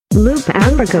Loop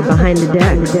Africa behind the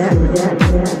decks.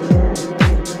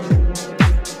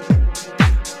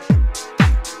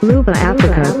 Loop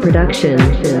Africa production.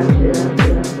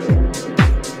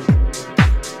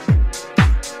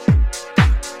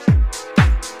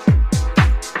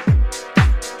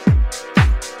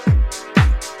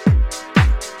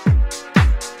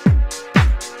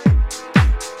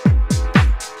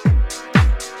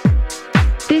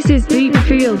 This is Deep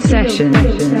Field Session.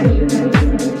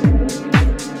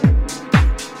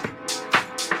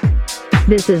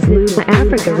 This is Loop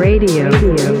Africa Radio.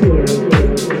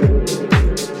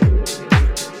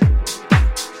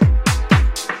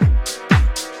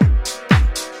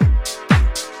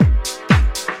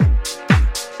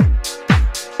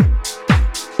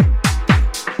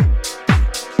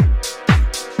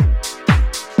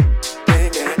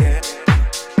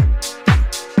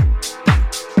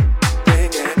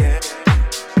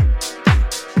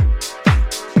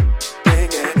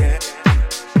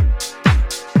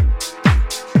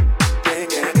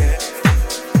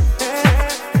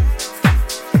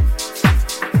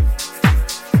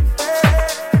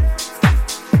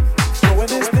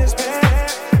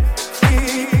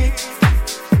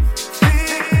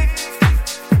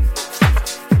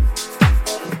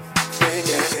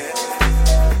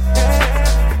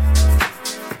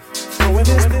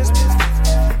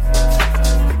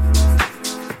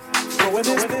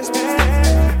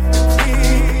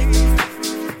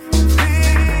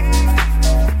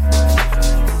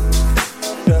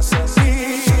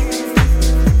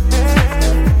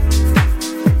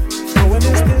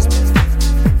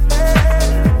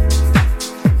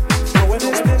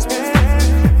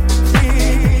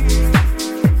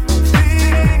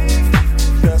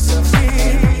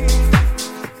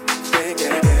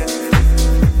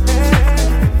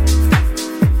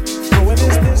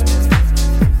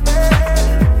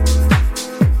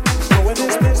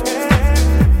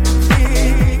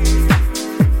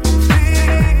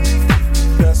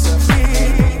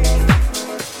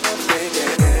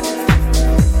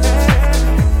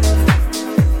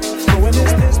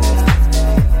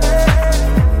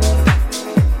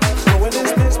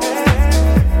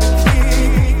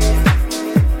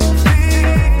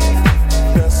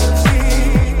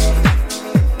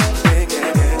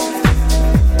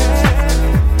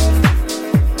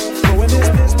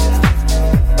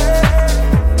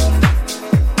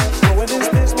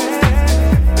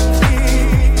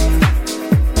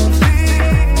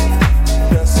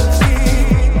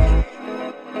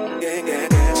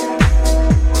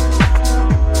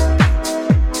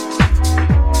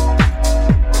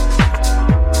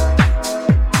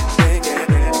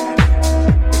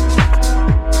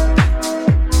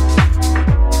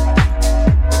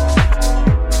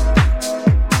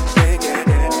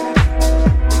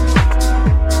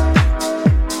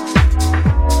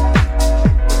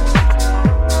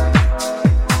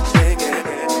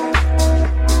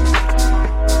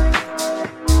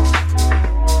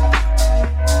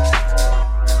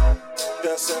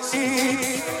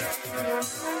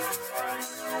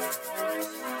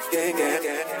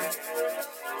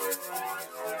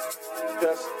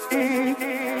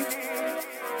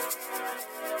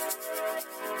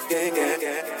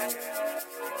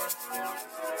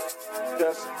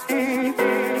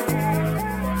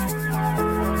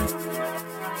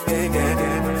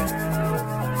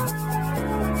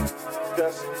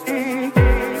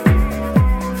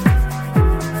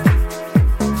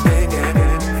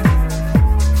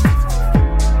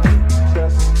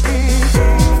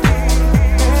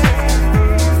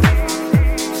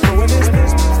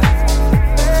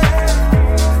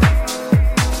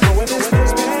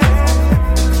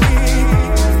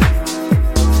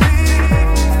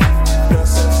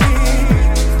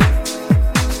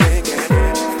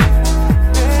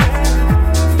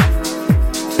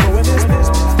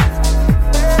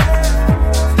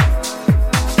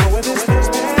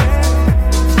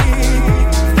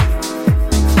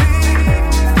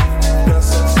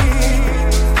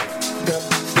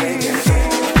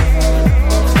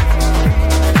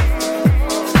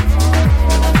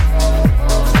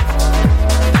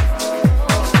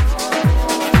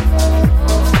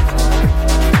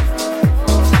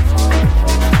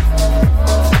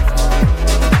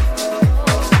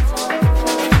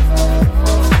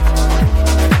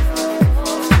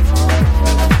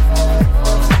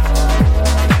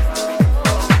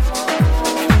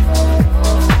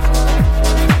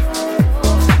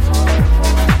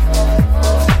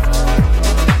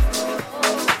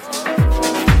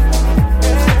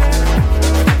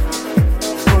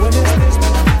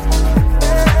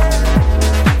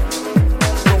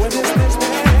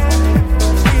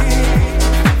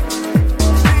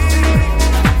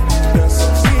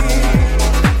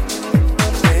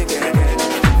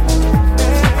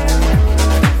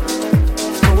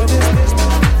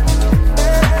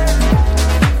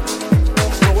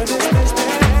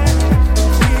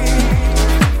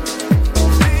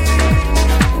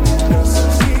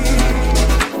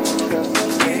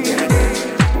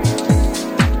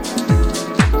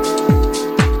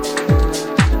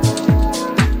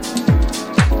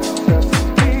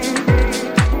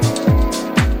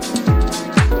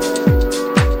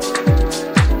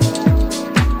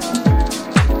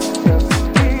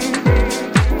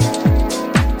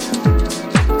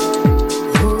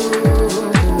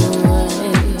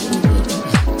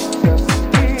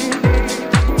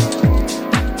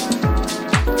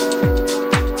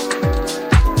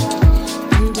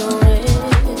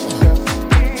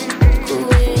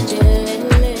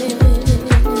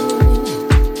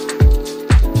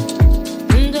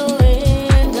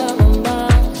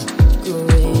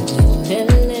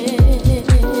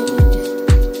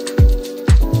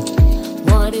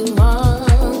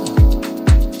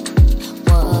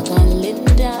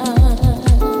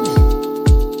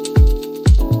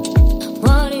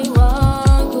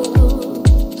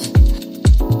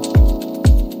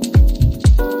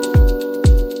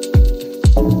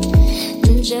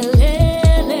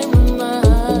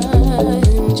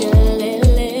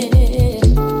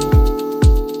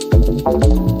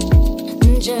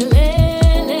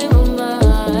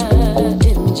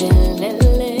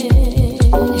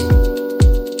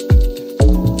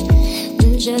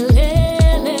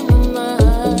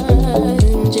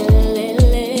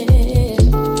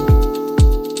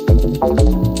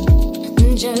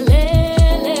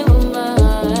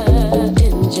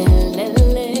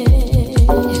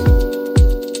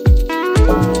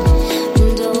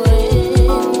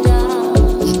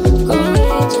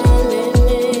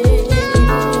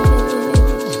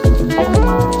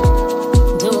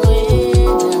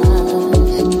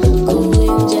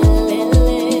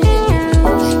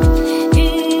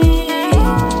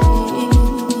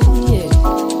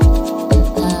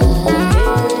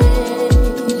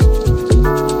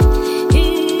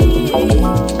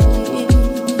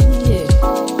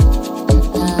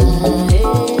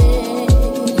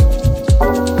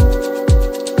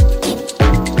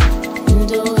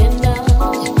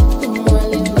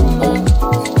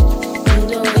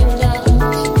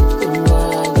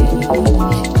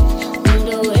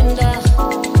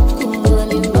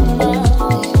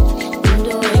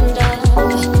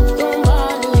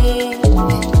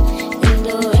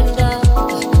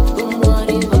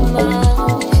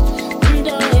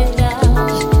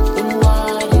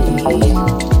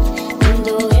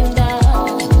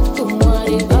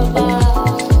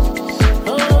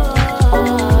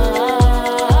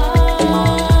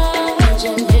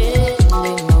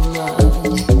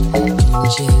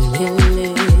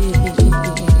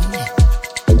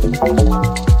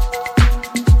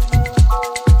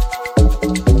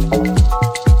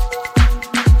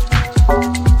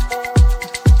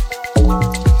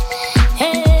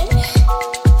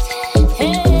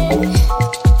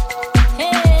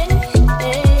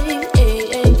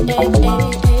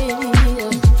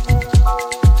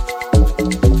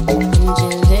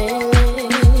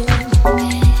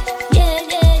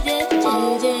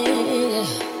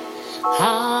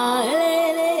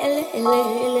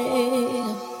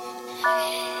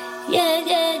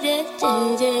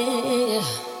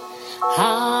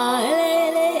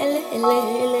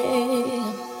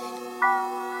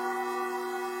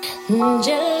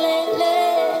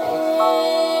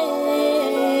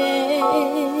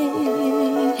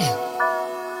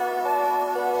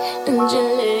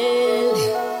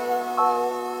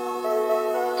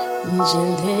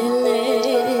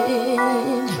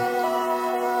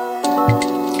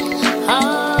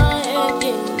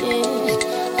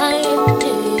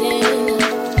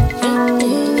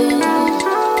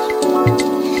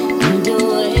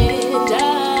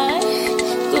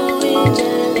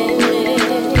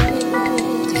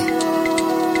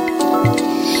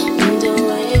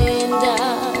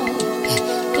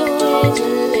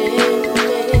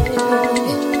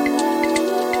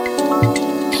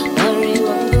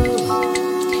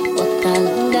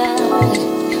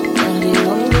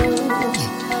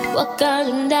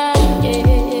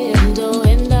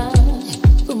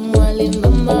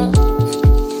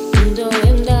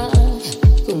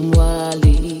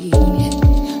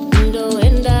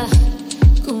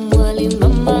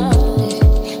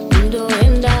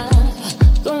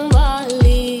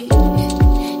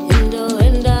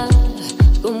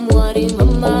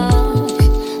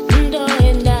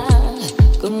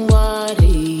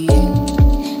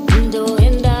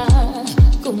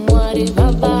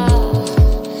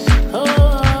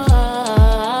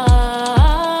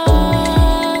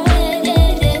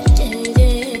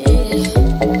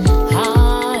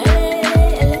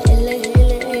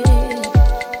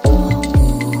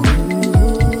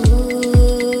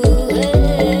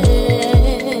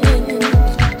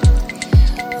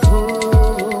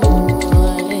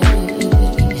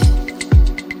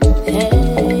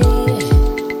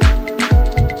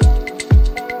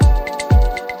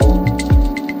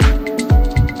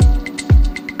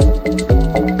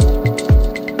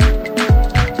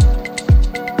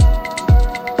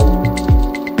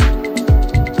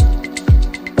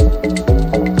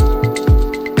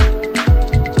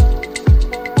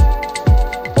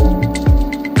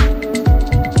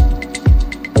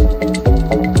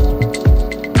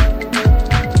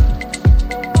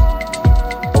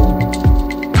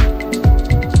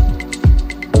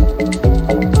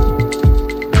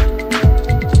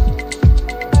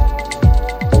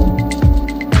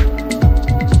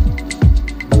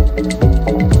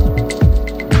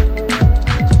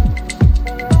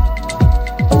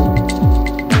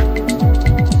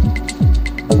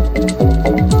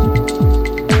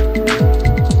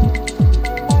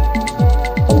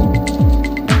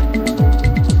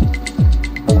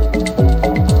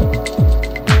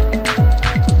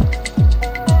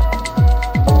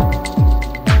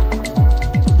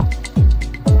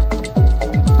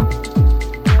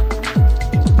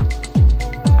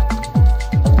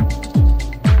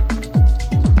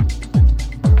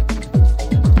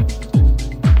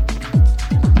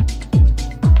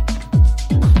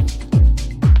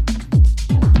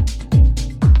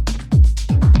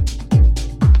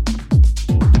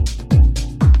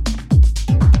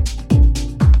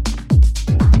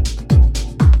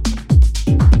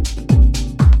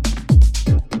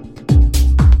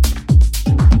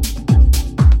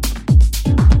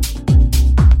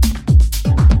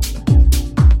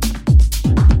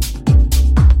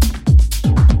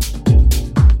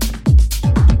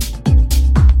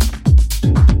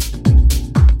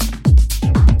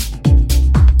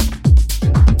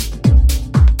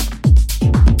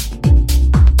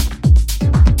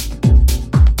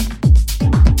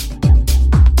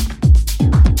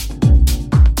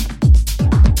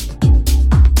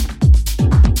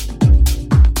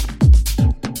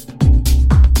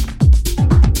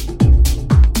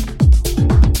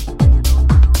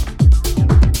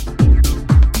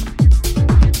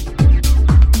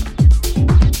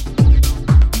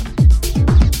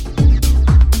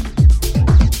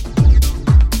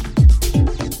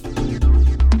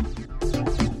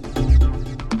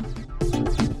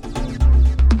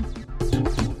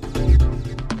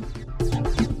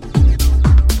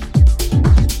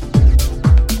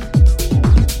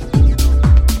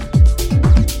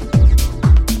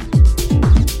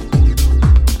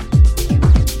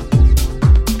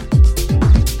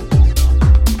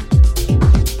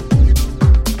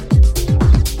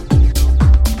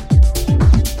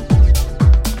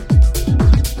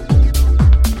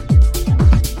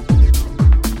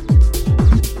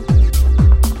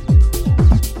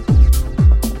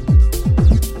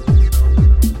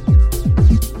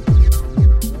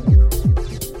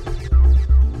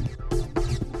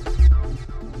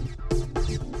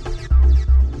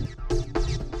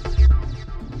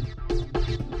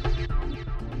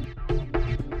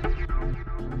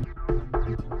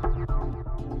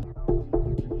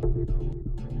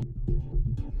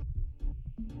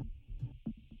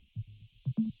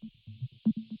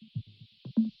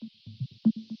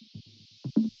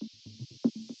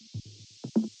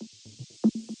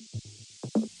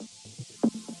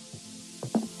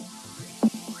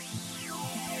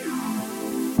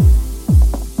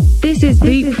 This is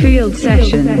Deep Field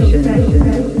Session.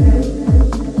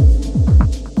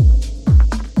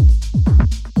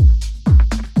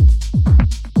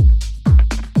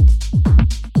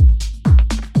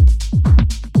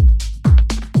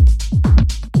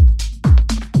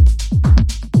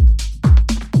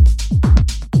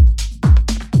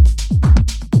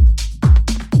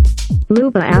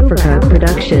 Luba Africa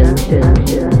Production.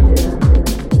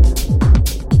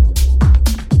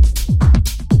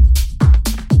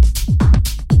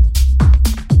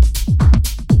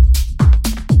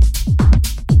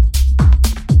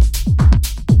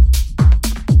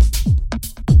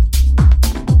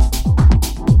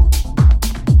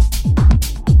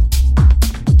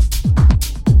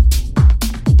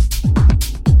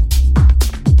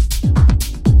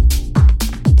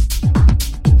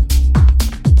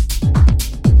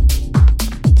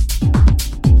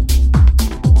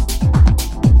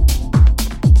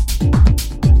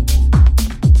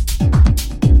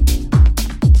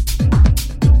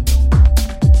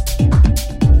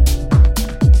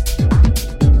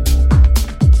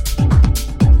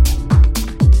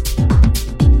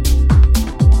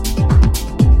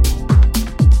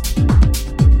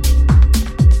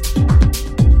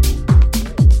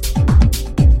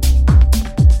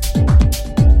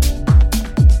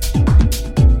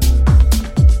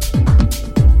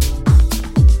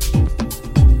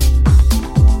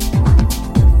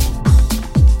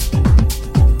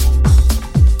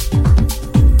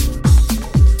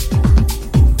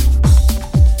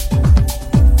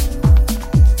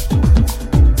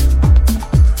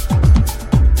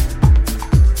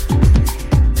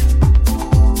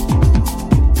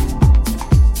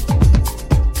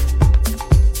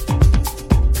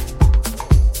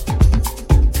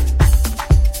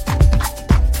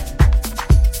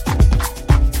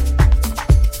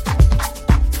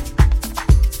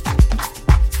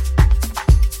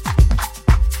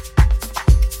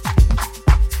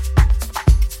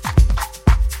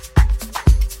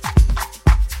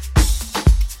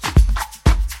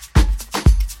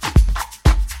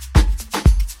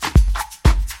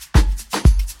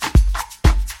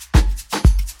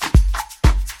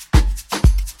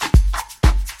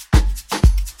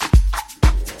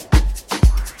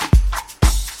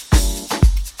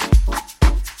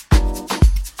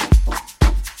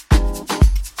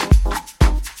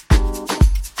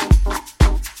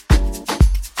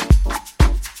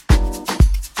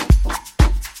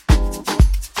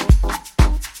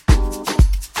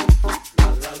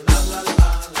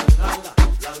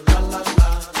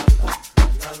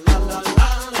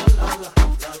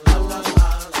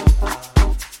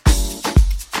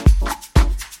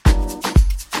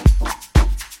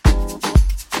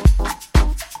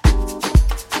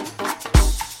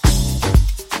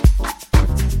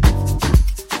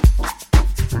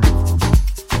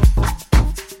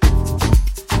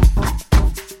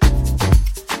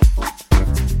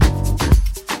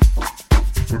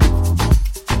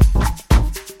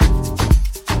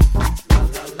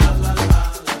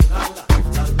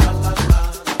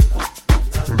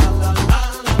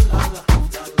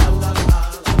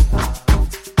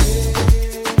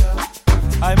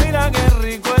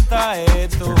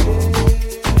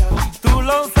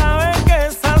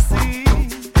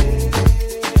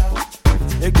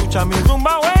 Escucha mi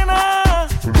rumba buena.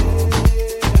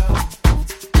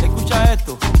 Escucha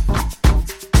esto.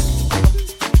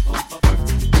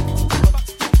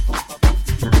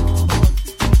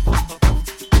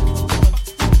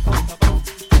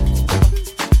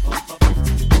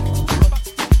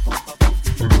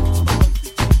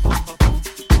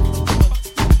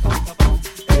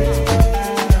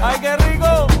 Ay, qué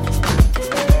rico.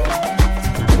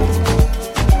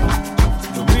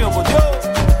 Dios mío, por Dios.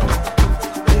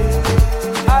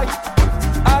 Ay,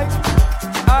 ay,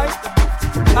 ay,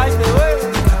 ay, te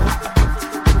duele.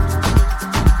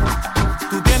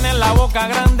 Tú tienes la boca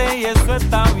grande y eso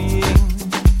está bien.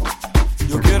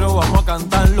 Yo quiero, vamos a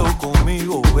cantarlo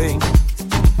conmigo, ven.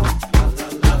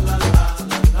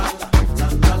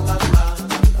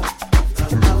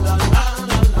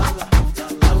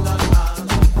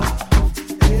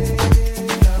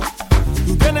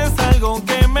 Tú tienes algo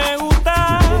que me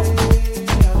gusta,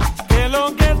 que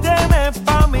lo que tienes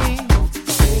pa' mí.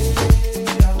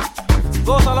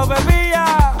 Gózalo,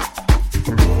 bebilla.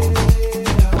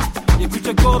 Y escucha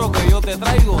el coro que yo te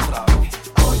traigo otra vez.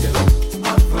 Óyelo,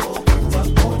 afro,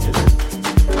 óyelo.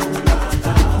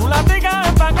 Mulatica,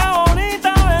 ven pa' acá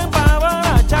bonita, ven pa'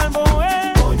 barachar,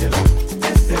 mover. Óyelo,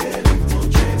 ese ritmo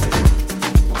chévere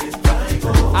que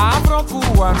traigo.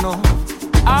 Afro-cubano,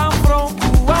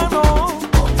 afro-cubano.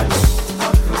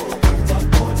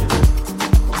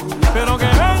 Pero que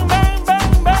ven, ven,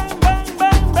 ven, ven, ven.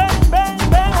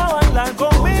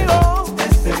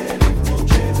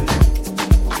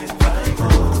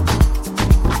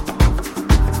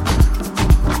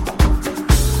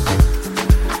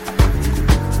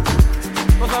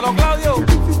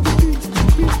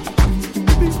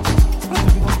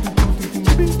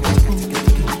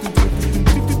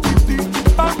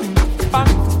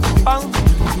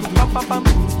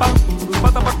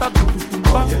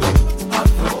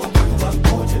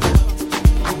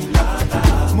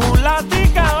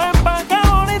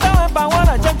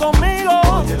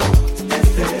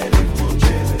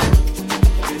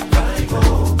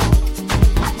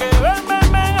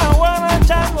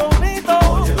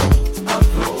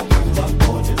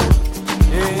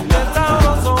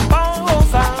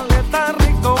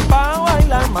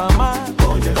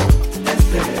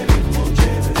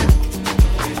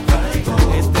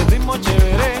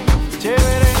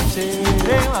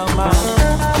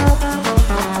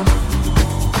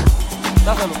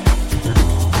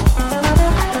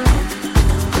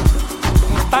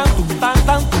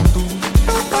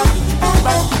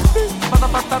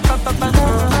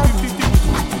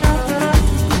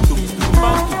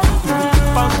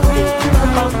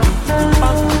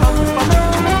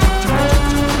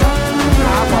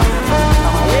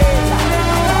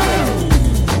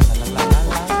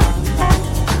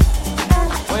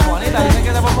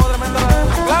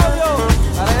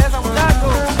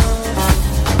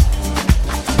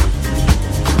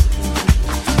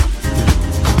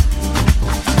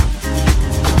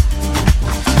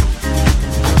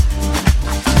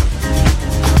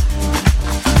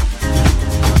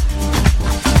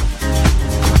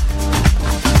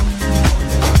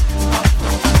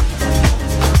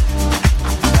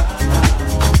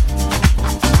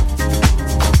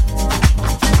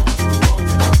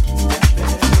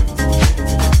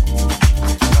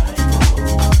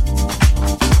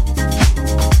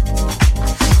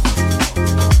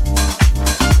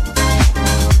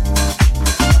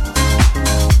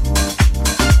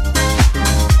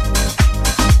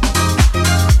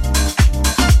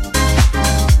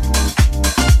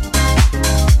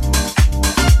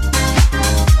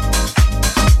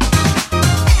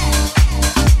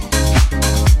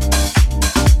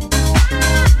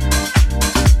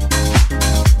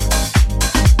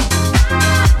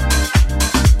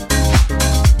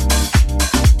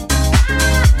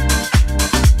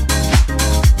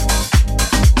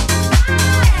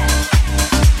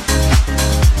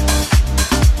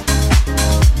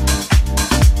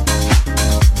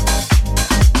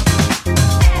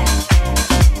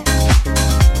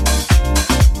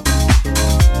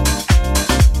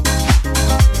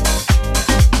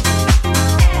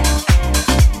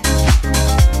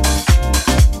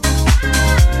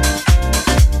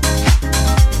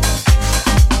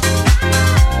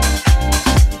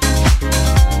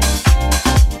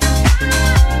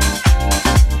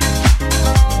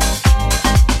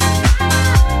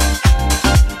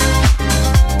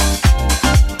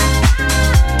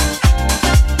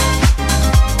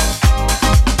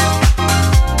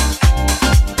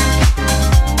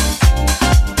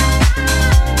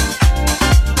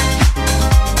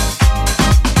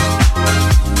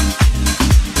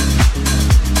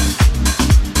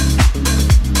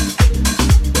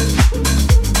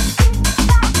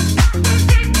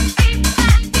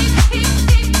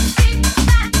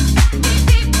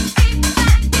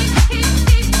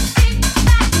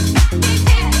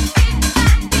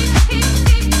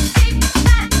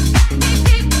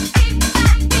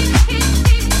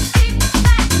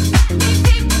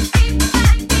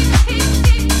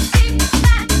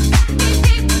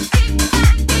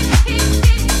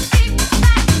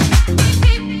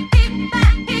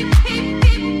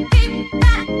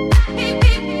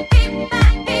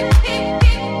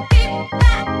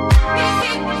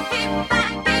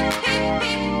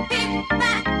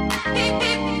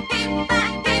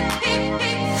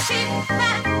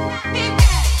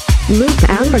 Move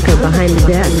to Africa behind the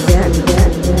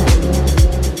desk.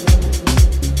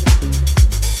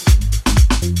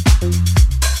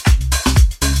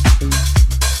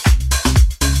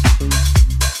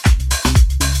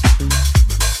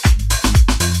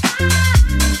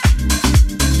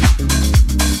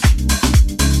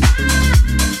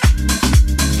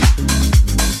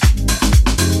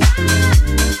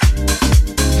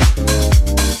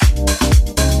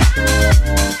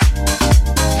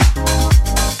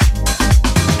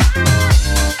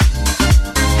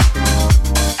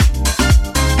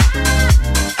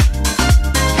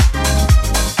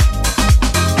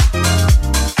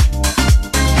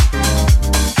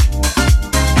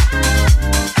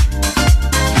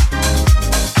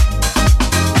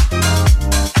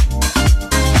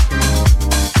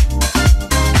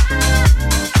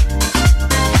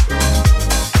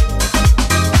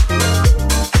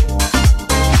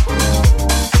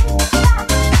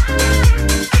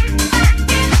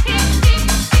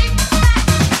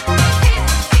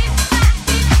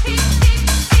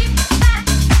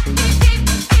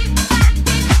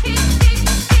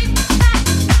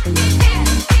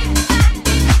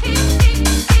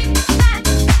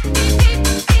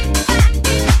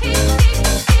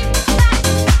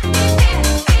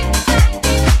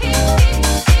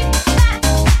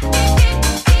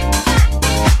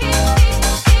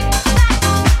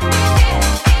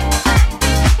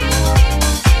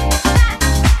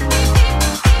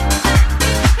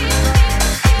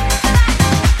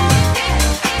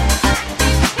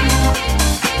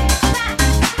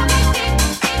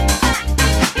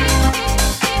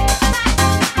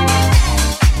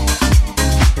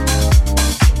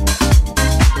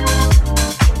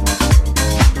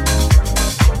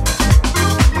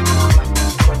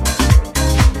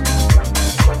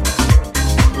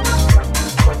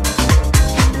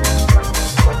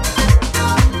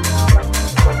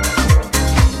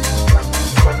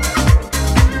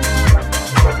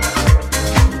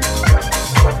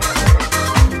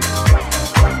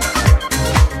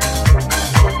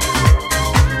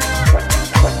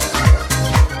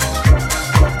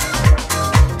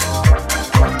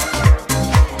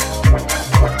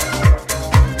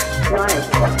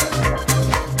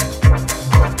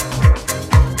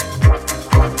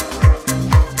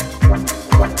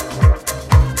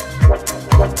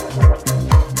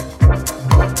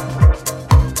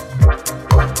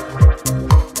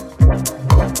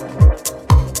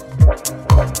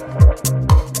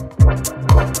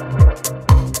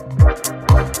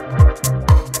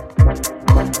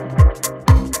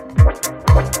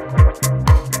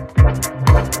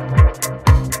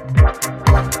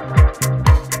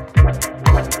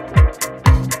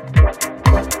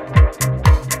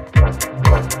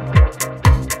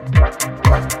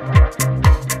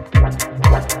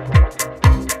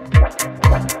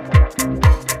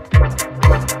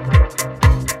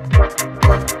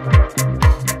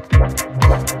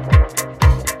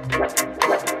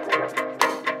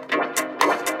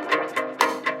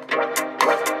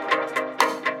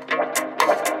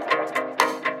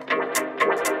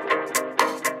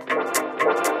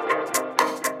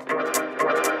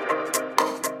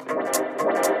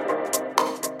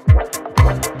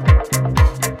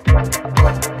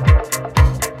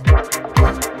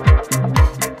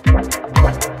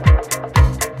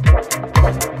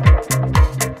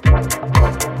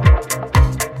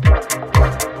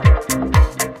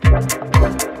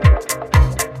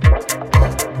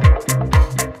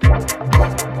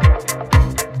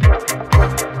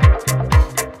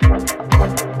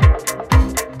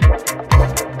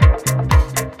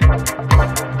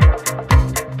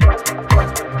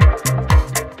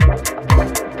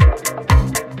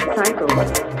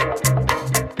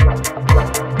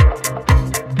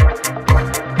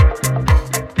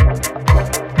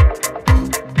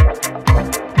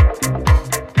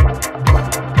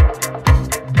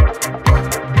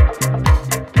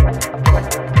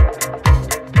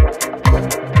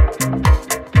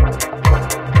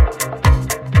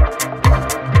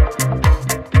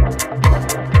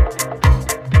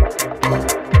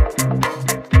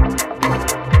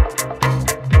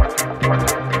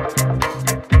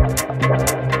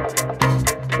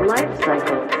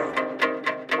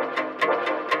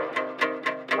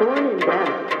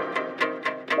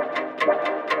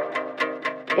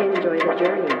 Enjoy the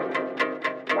journey.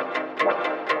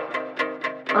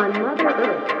 On Mother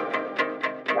Earth,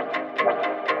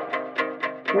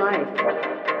 life,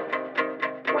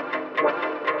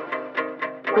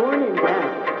 born and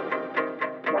death,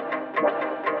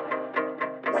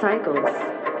 cycles,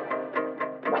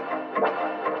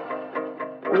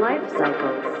 life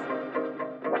cycles,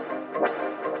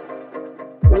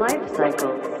 life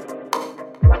cycles.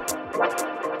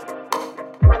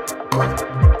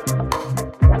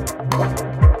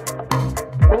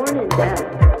 Born and dead.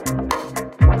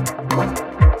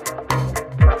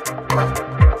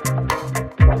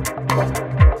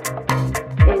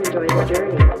 Enjoy the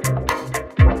journey.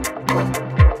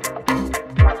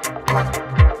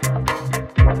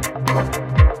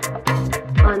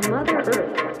 On Mother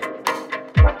Earth.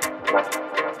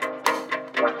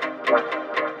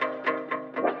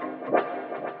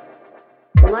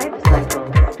 Life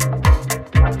cycles.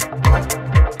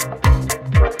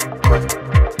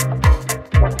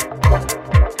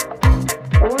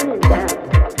 Born and dead.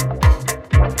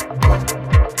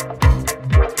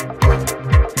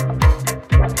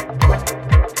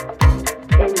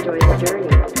 Enjoy the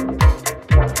journey.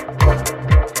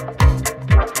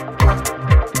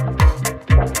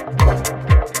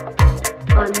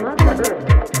 On Mother Earth.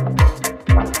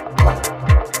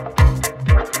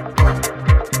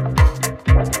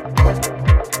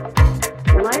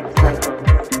 Life cycles.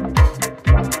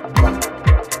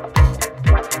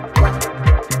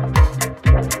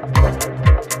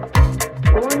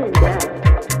 Born and dead.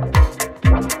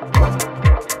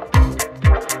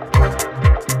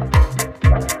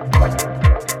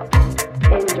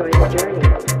 Enjoy the journey.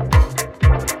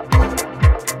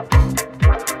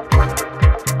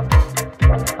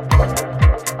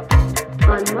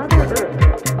 On Mother Earth.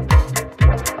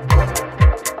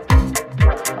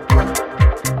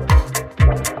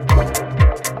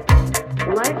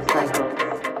 Life cycles.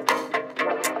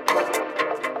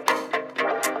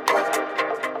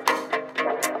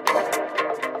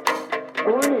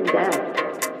 Born and dead.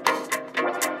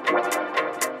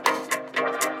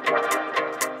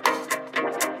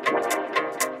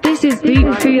 This is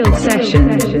Deep Field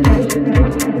Session.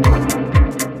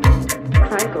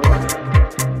 Cycles.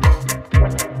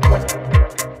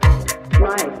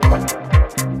 Life.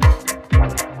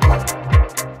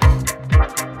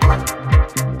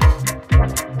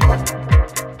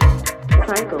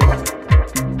 Cycles.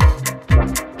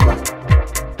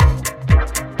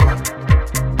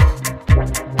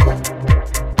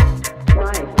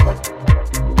 Life.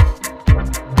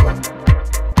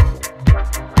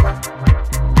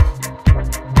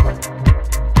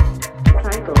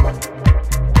 Cycles.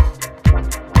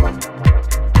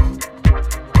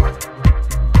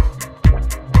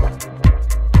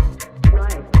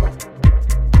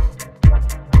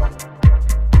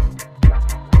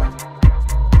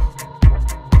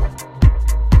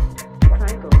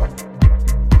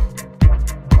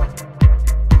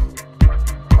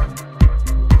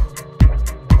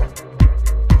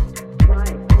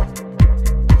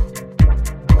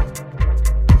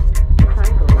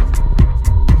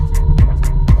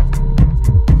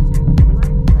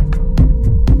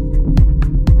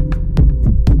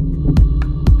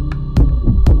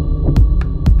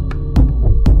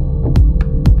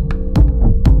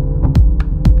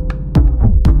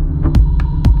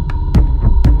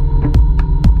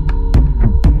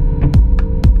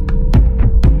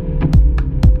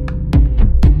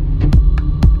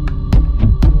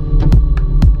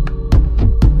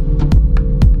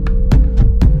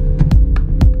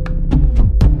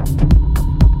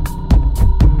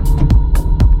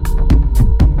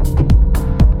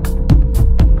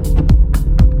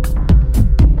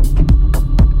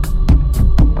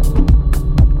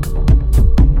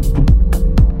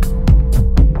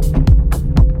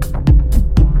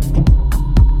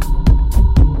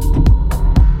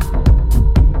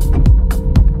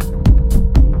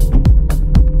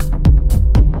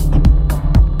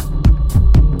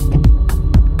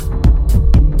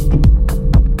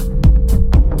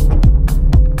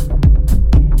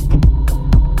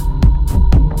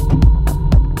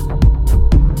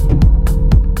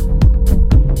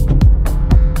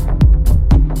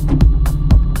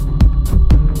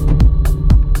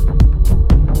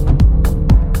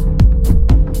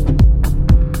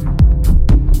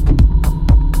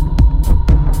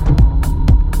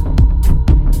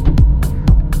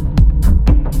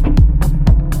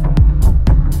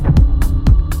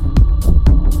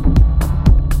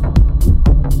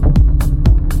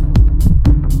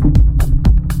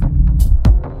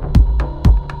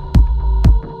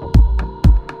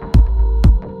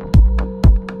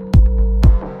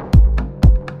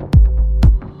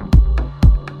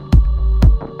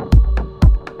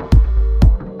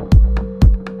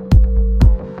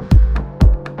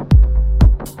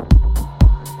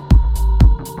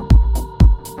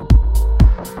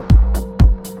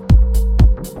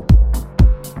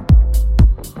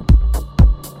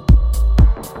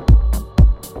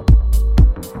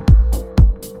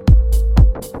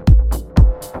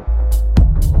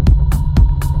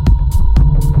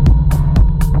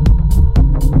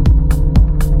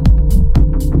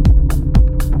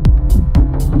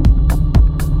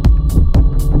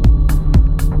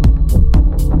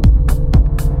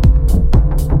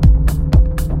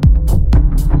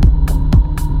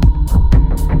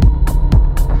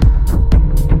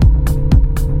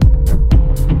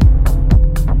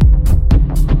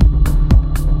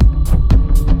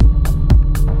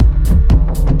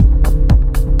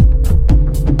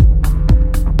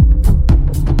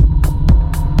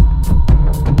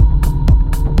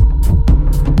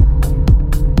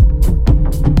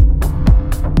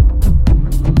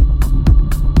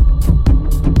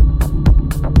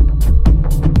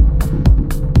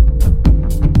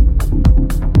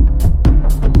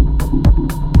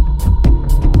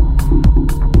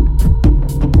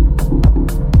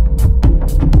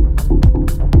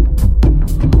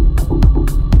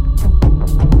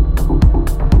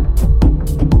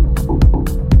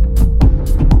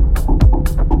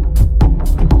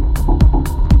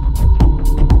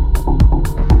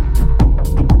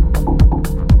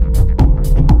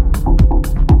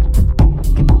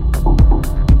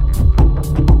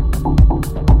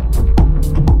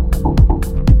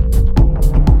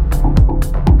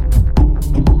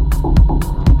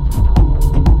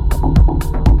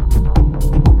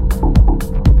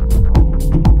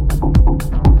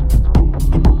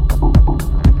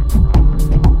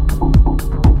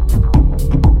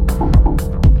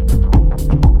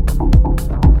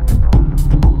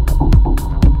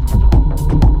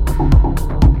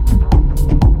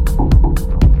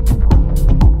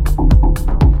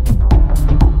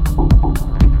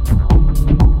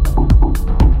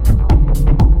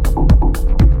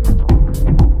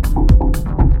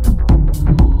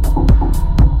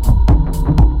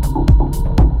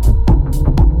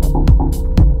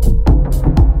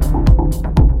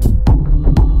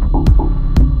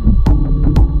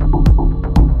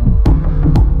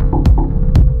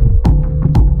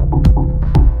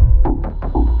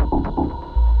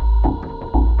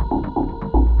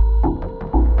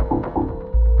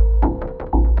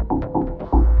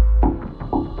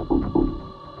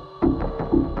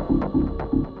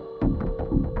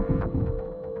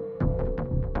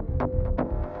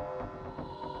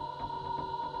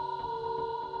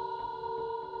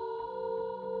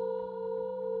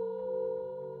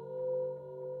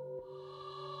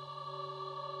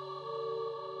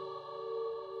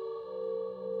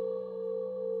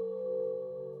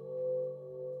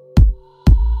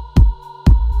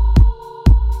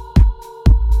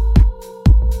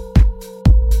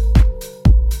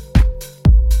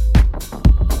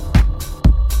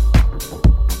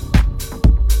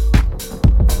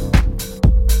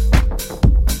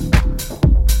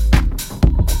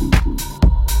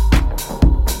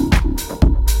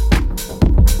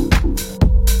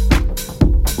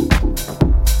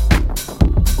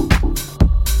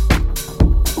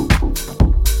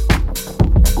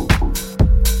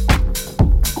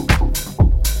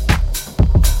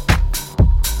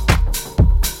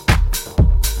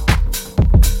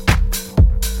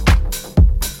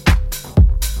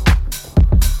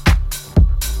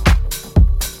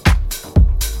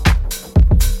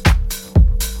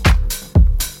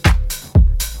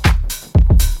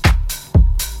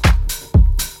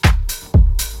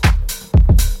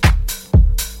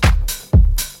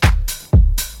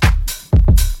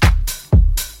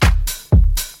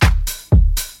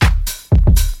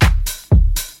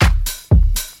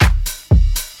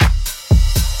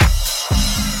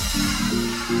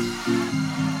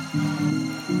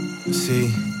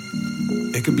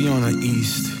 It could be on the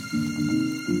east.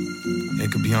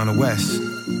 It could be on the west.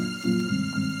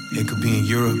 It could be in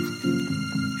Europe.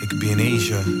 It could be in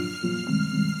Asia.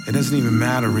 It doesn't even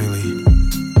matter really.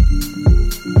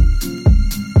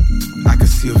 I could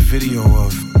see a video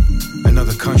of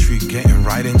another country getting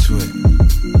right into it.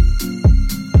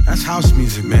 That's house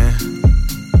music, man.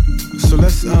 So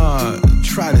let's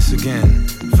try this again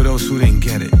for those who didn't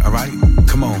get it, all right?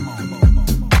 Come on.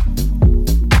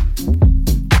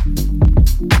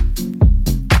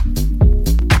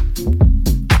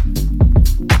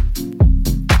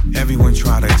 Everyone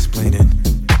try to explain it.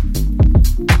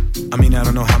 I mean, I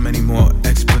don't know how many more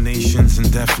explanations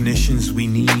and definitions we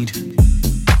need.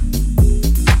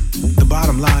 The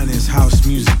bottom line is house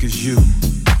music is you.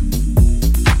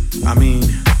 I mean,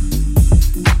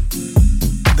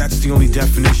 that's the only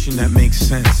definition that makes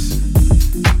sense.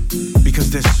 Because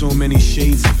there's so many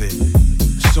shades of it,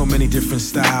 so many different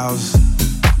styles,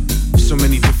 so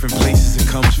many different places it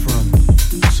comes from,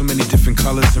 so many different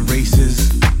colors and races,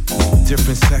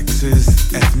 different sexes,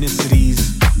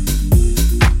 ethnicities.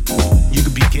 You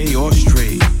could be gay or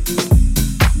straight.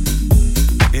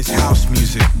 It's house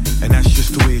music, and that's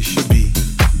just the way it should be.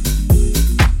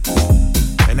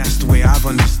 And that's the way I've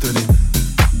understood it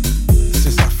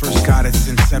since I first got its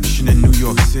inception in New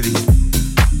York City.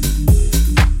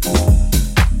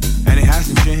 And it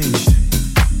hasn't changed.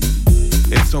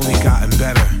 It's only gotten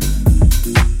better.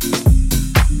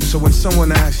 So when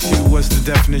someone asks you what's the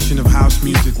definition of house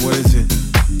music, what is it?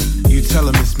 You tell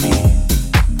them it's me.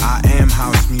 I am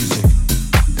house music.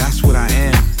 That's what I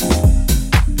am.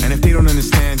 And if they don't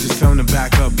understand, just tell them to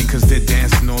back up because they're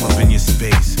dancing all up in your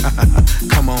space.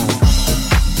 Come on.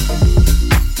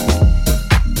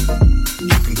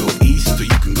 You can go east or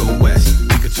you can go west.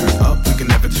 We could turn up, we can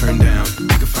never turn down. You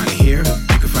can find it here,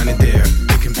 you can find it there.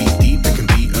 It can be deep, it can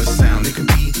be a sound. It can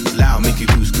be loud, make you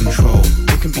lose control.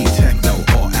 It can be techno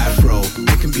or Afro.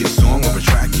 It can be a song or a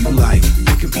track you like.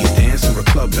 It can be a dance or a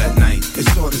club at night.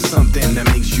 It's sort of something that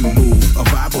makes you move. A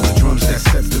vibe or the drums that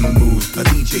sets the mood. A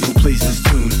DJ who plays this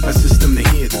tune. A system to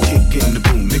hear the kick in the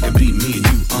boom. It could be me and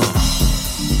you,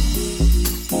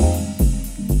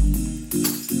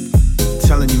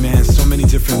 Telling you, man, so many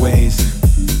different ways.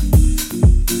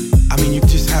 I mean, you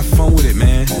just have fun with it,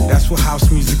 man. That's what house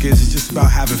music is. It's just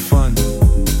about having fun.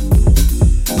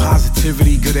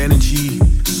 Positivity, good energy,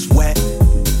 sweat,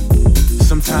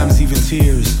 sometimes even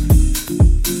tears.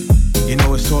 You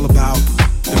know, it's all about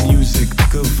the music, the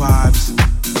good vibes.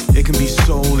 It can be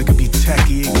soul, it can be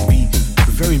techie, it can be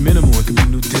very minimal. It can be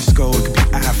new disco, it can be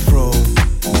Afro.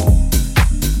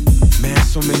 Man,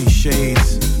 so many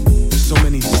shades, so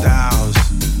many styles.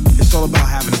 It's all about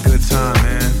having a good time,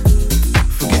 man.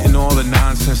 Forgetting all the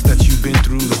nonsense that you've been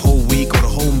through the whole week or the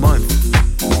whole month.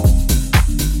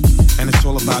 And it's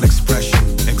all about expression,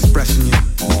 expressing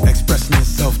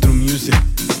yourself through music.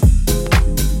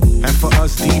 And for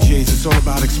us DJs, it's all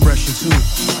about expression too.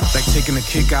 Like taking the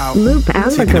kick out, Loop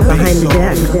Africa behind the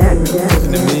deck.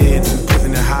 Putting the mids,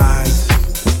 putting the highs,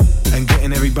 and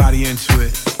getting everybody into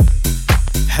it.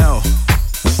 Hell,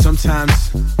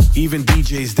 sometimes even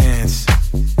DJs dance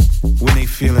when they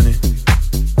feeling it.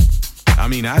 I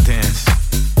mean, I dance.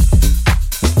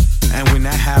 And when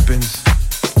that happens,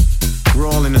 we're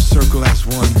all in a circle as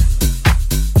one.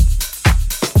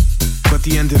 But at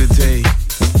the end of the day,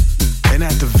 and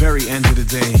at the very end of the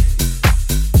day,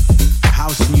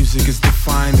 house music is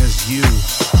defined as you.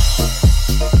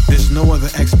 There's no other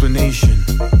explanation.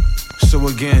 So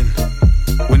again,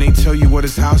 when they tell you what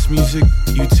is house music,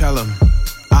 you tell them,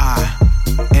 I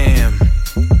am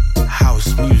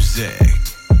house music.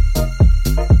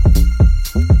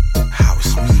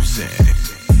 House music.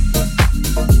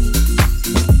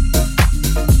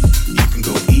 You can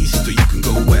go east or you can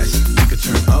go west. You can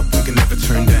turn up, you can never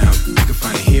turn down. You can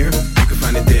find it here, you can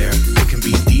find it there. It can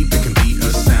be deep, it can be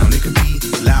a sound. It can be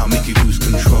loud, make you lose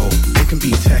control. It can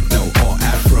be techno or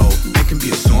Afro. It can be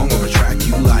a song or a track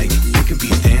you like. It can be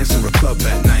a dance or a club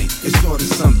at night. It's sort of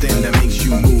something that makes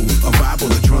you move. A vibe or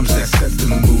the drums that sets the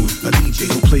mood. A DJ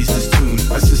who plays this tune.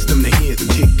 A system to hear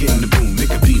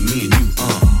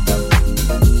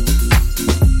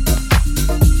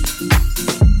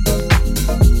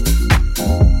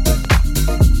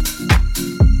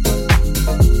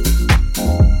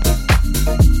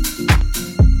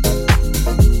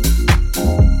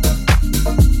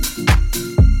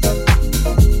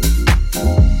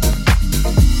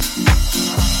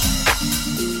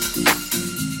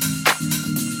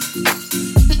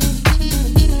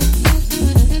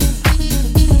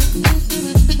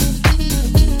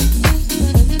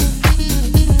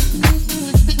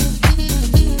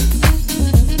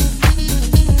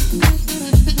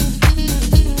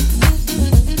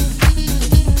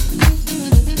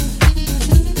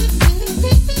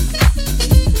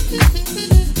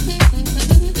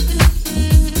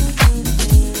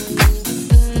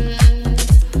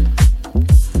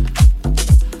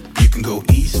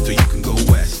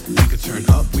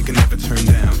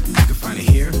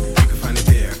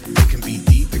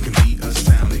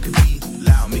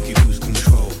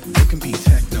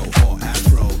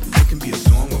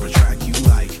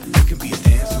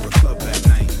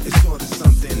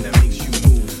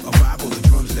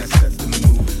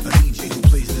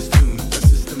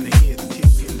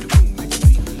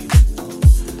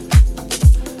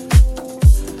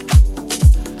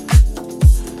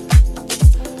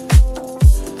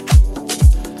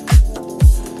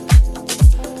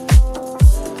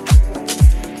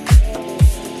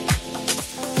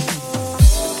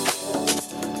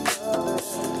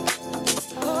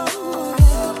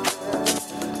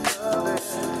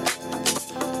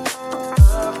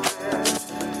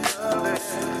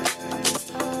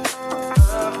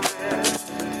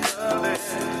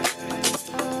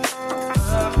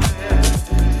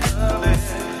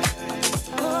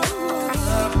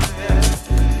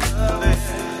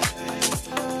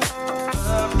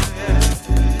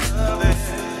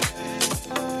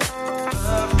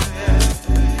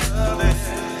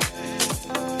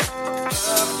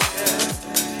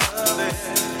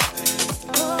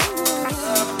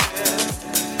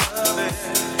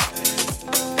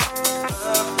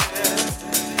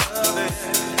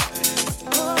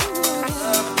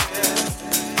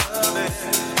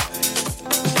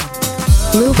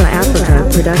Luba Africa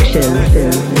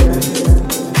Productions.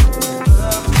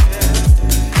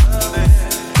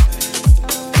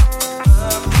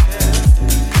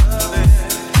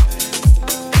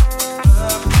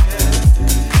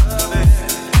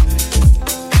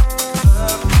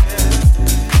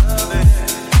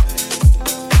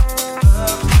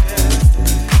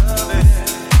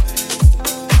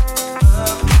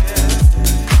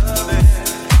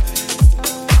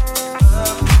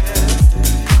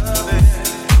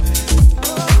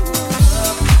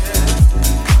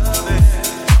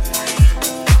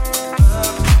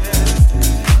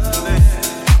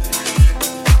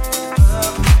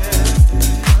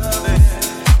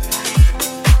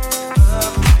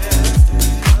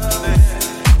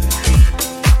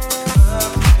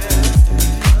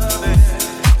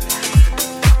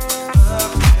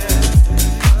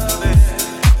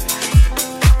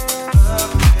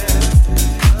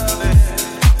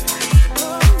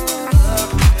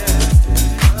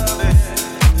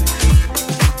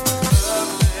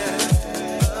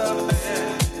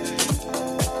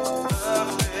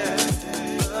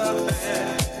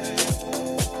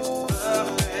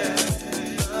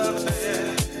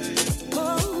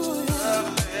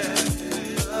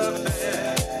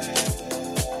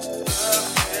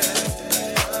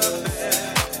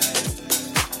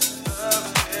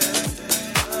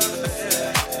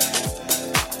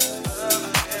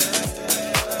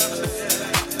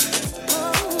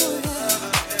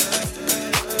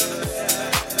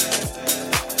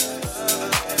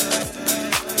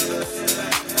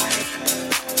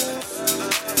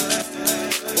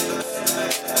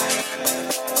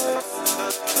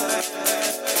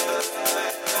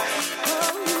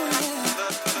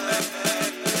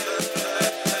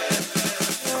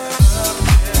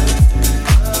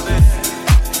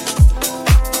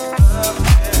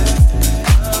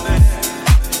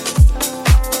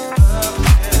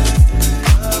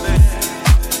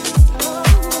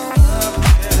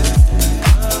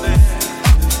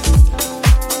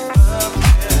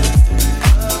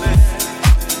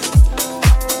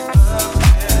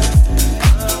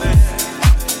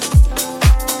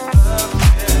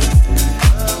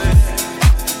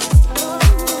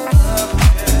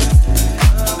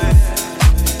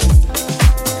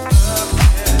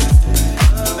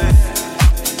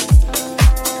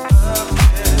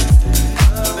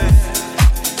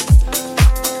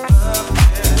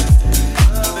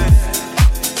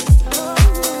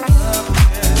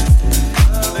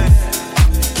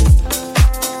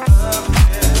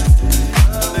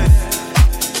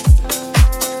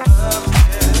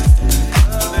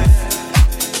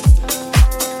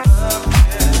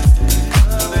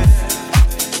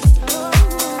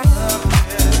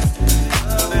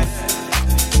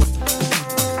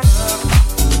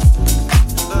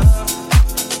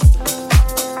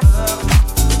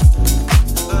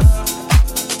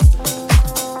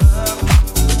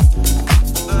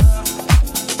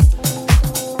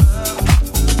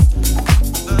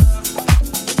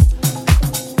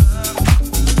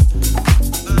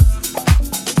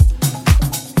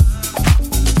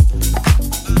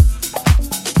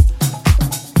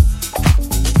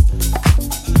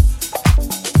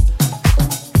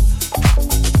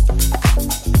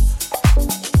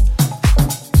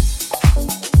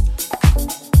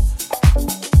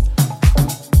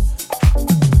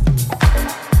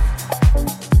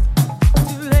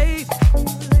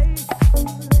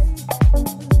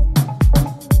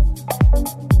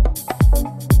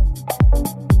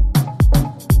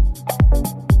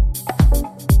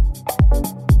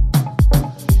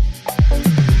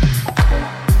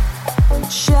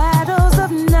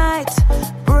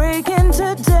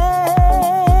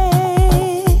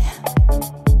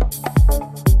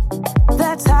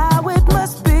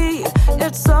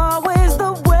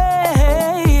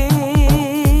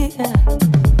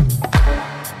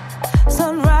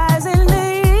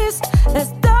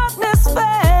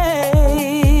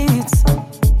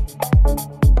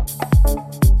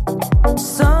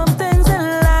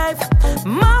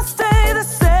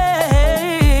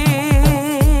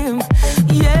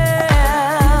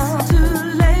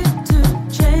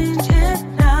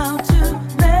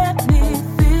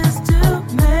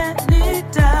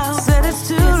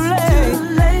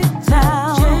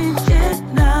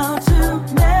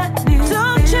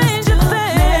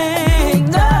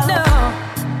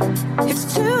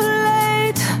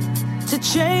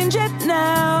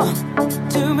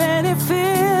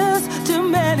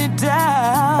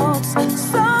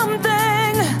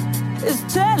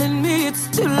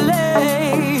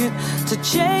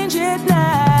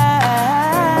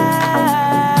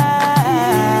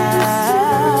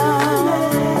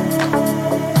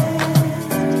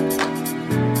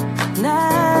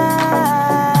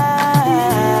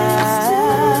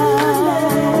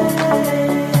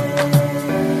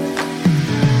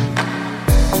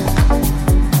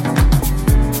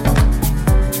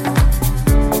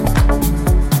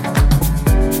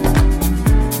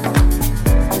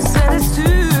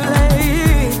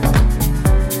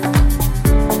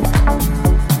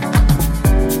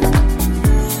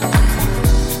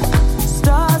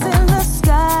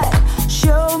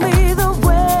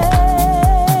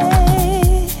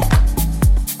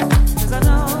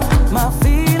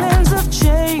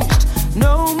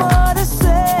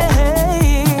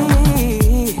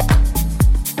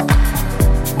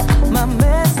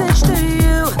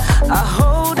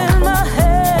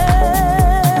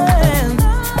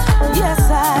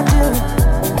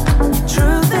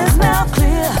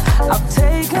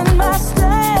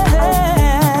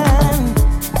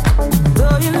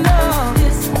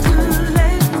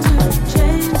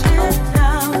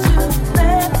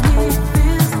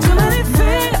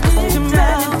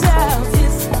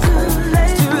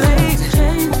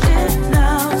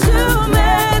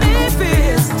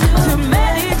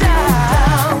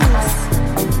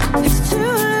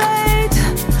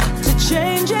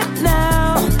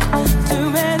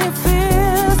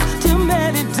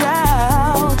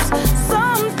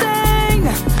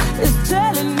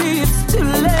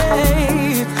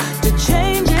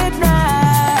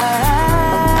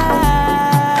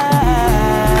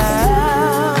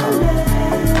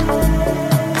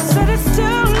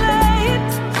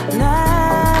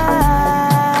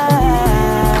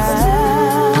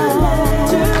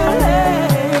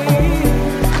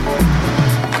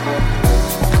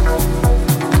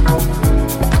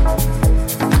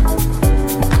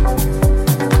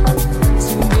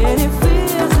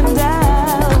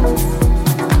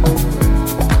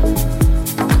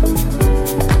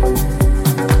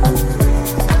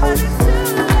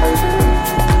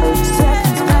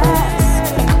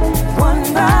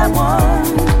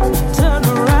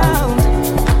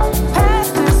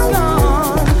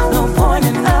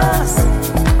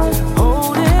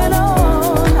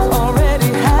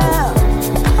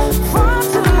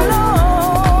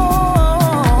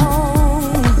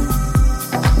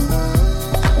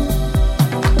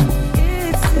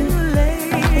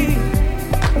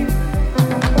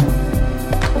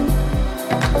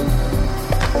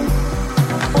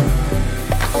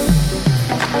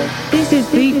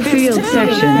 Field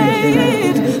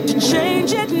Session.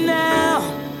 Change it now.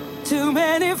 Too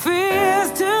many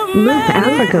fears, too Move many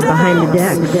Africa behind the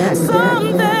deck.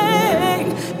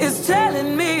 Something is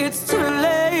telling me it's too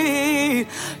late.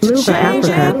 Move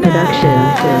Africa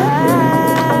Production.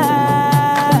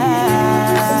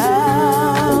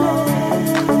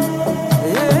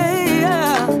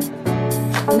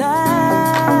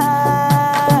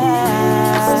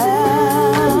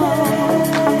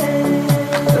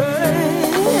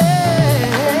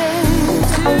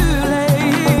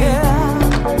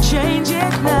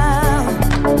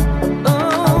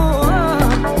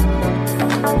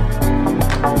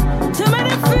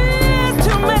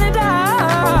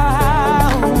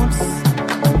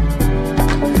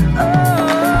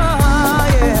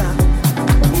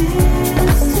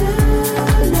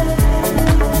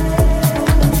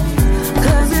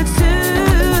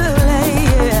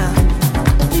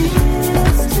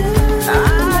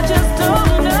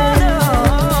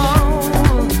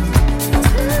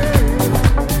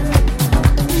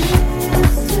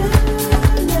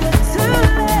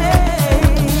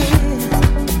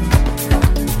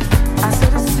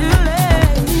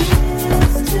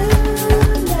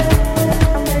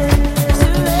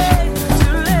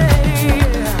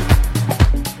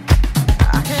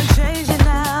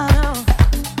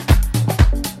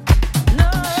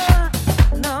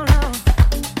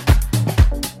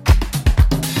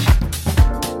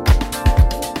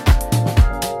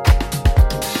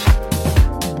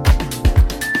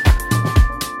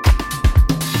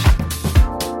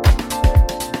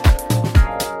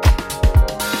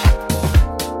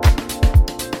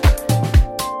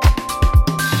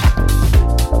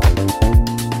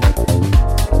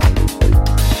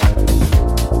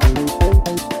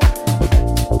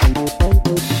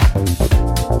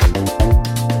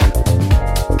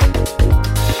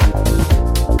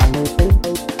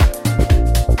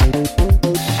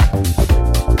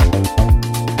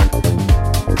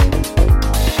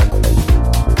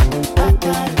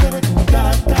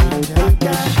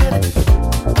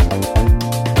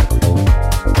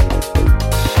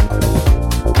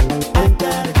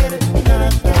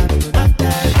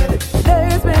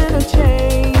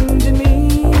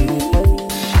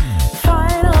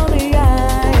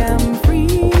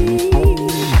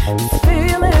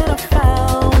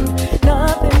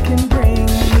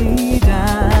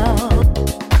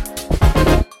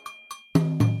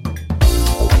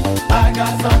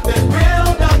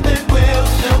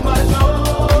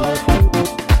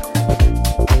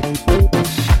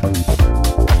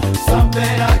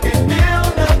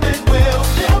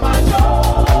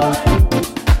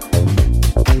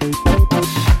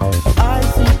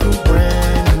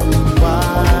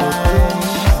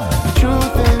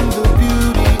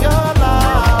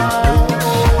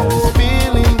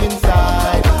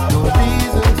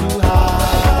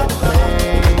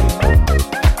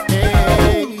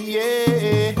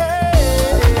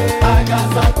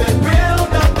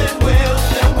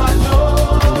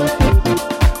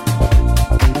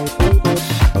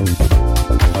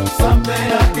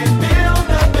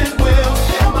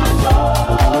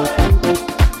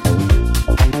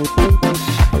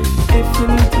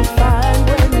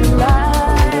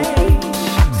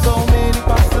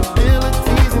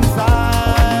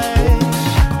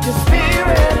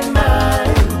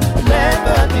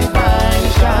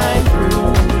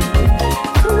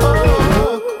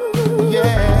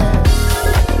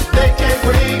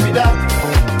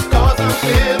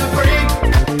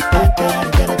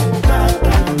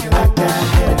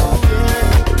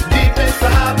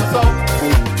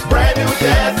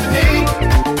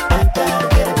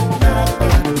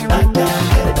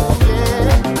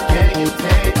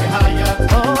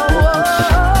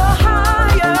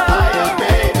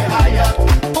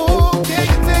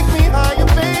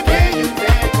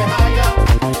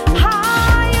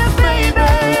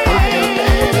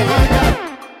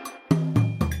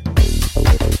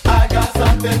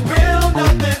 Feel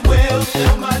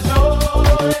my joy.